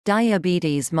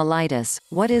Diabetes mellitus.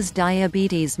 What is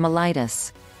diabetes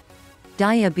mellitus?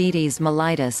 Diabetes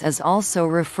mellitus is also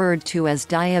referred to as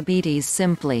diabetes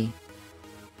simply.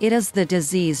 It is the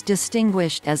disease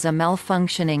distinguished as a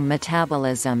malfunctioning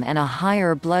metabolism and a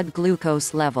higher blood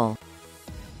glucose level.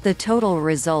 The total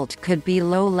result could be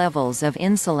low levels of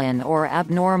insulin or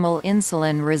abnormal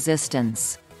insulin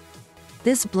resistance.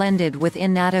 This blended with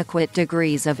inadequate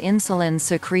degrees of insulin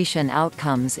secretion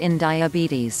outcomes in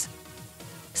diabetes.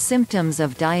 Symptoms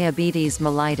of diabetes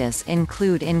mellitus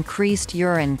include increased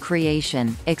urine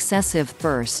creation, excessive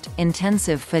thirst,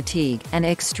 intensive fatigue, and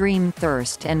extreme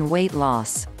thirst and weight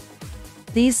loss.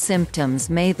 These symptoms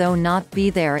may though not be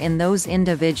there in those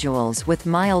individuals with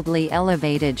mildly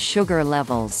elevated sugar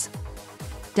levels.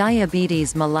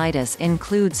 Diabetes mellitus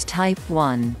includes type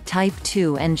 1, type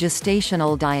 2 and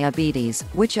gestational diabetes,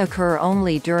 which occur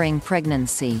only during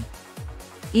pregnancy.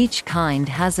 Each kind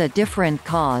has a different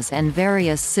cause and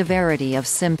various severity of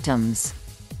symptoms.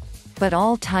 But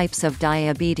all types of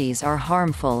diabetes are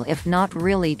harmful if not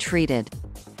really treated.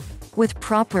 With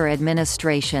proper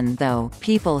administration though,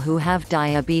 people who have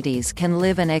diabetes can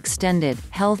live an extended,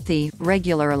 healthy,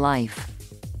 regular life.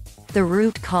 The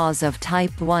root cause of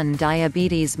type 1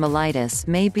 diabetes mellitus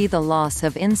may be the loss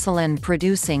of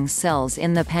insulin-producing cells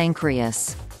in the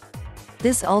pancreas.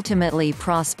 This ultimately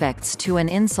prospects to an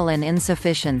insulin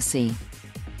insufficiency.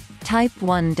 Type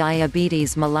 1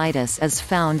 diabetes mellitus is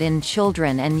found in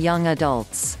children and young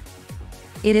adults.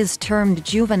 It is termed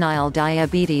juvenile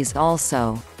diabetes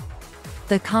also.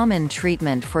 The common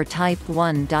treatment for type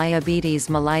 1 diabetes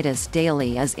mellitus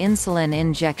daily is insulin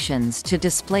injections to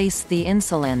displace the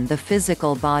insulin the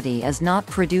physical body is not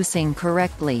producing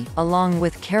correctly, along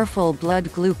with careful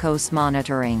blood glucose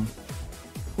monitoring.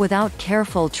 Without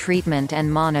careful treatment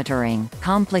and monitoring,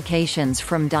 complications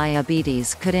from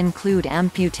diabetes could include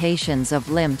amputations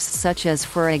of limbs such as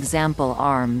for example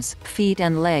arms, feet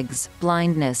and legs,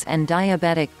 blindness and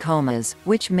diabetic comas,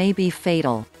 which may be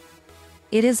fatal.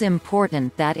 It is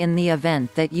important that in the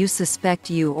event that you suspect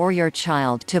you or your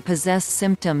child to possess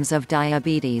symptoms of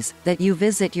diabetes, that you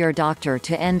visit your doctor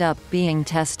to end up being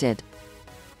tested.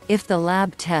 If the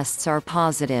lab tests are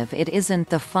positive, it isn't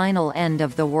the final end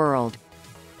of the world.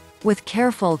 With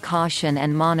careful caution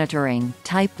and monitoring,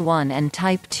 type 1 and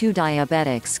type 2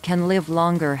 diabetics can live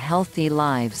longer healthy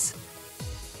lives.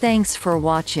 Thanks for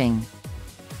watching.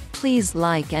 Please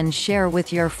like and share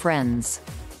with your friends.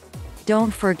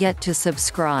 Don't forget to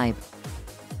subscribe.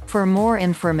 For more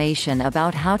information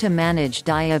about how to manage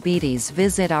diabetes,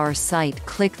 visit our site.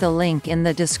 Click the link in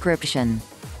the description.